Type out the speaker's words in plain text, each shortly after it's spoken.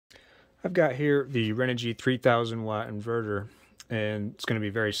I've got here the Renogy 3000 watt inverter, and it's going to be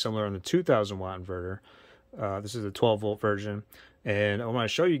very similar on the 2000 watt inverter. This is the 12 volt version, and I want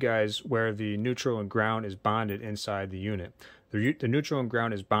to show you guys where the neutral and ground is bonded inside the unit. The neutral and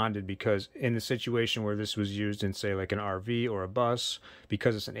ground is bonded because in the situation where this was used in, say, like an RV or a bus,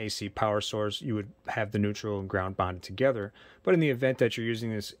 because it's an AC power source, you would have the neutral and ground bonded together. But in the event that you're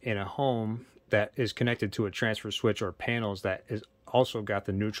using this in a home that is connected to a transfer switch or panels that is also got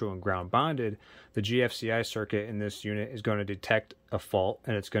the neutral and ground bonded, the GFCI circuit in this unit is going to detect a fault,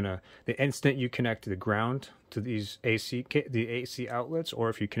 and it's going to, the instant you connect to the ground to these the AC outlets, or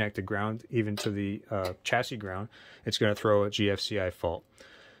if you connect the ground even to the chassis ground, it's going to throw a GFCI fault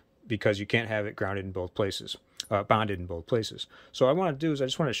because you can't have it grounded in both places, bonded in both places. So what I want to do is I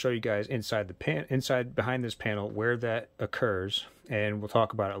just want to show you guys inside the behind this panel where that occurs, and we'll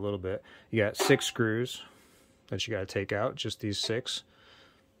talk about it a little bit. You got 6 screws that you got to take out, just these 6.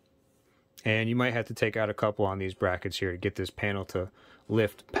 And you might have to take out a couple on these brackets here to get this panel to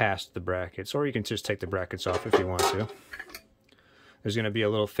lift past the brackets, or you can just take the brackets off if you want to. There's going to be a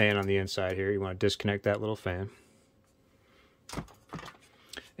little fan on the inside here. You want to disconnect that little fan.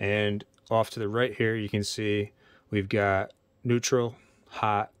 And off to the right here, you can see we've got neutral,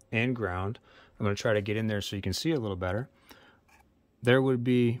 hot, and ground. I'm going to try to get in there so you can see a little better. There would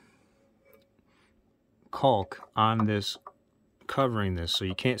be caulk on this, covering this, so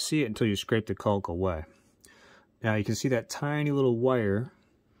you can't see it until you scrape the caulk away. Now you can see that tiny little wire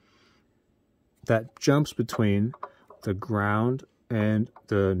that jumps between the ground and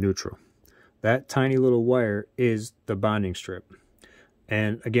the neutral. That tiny little wire is the bonding strip.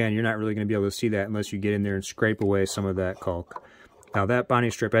 And again, you're not really going to be able to see that unless you get in there and scrape away some of that caulk. Now that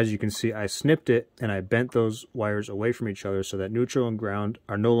bonding strip, as you can see, I snipped it and I bent those wires away from each other so that neutral and ground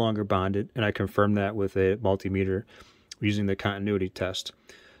are no longer bonded, and I confirmed that with a multimeter using the continuity test.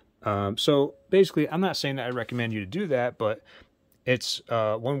 So basically, I'm not saying that I recommend you to do that, but it's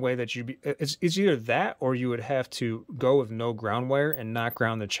one way that it's either that, or you would have to go with no ground wire and not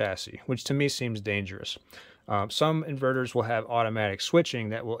ground the chassis, which to me seems dangerous. Some inverters will have automatic switching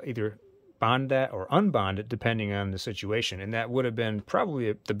that will either bond that or unbond it depending on the situation, and that would have been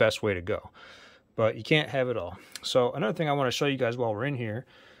probably the best way to go. But you can't have it all. So another thing I want to show you guys while we're in here,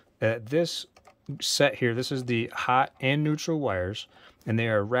 this set here, this is the hot and neutral wires, and they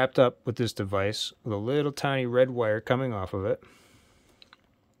are wrapped up with this device with a little tiny red wire coming off of it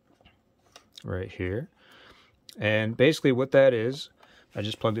right here. And basically what that is, I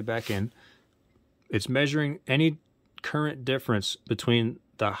just plugged it back in, it's measuring any current difference between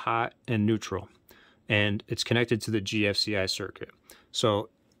the hot and neutral, and it's connected to the GFCI circuit. So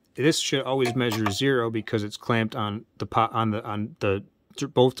this should always measure 0 because it's clamped on the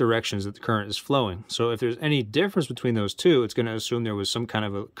both directions that the current is flowing. So if there's any difference between those two, it's going to assume there was some kind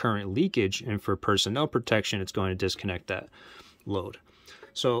of a current leakage, and for personnel protection, it's going to disconnect that load.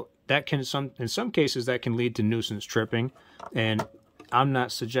 So that can, in some cases, that can lead to nuisance tripping, and I'm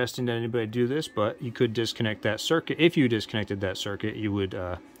not suggesting that anybody do this, but you could disconnect that circuit. If you disconnected that circuit, you would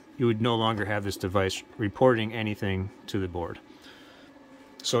no longer have this device reporting anything to the board.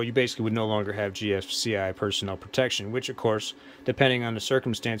 So you basically would no longer have GFCI personnel protection, which of course, depending on the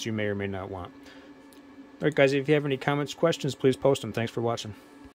circumstance, you may or may not want. All right, guys, if you have any comments, questions, please post them. Thanks for watching.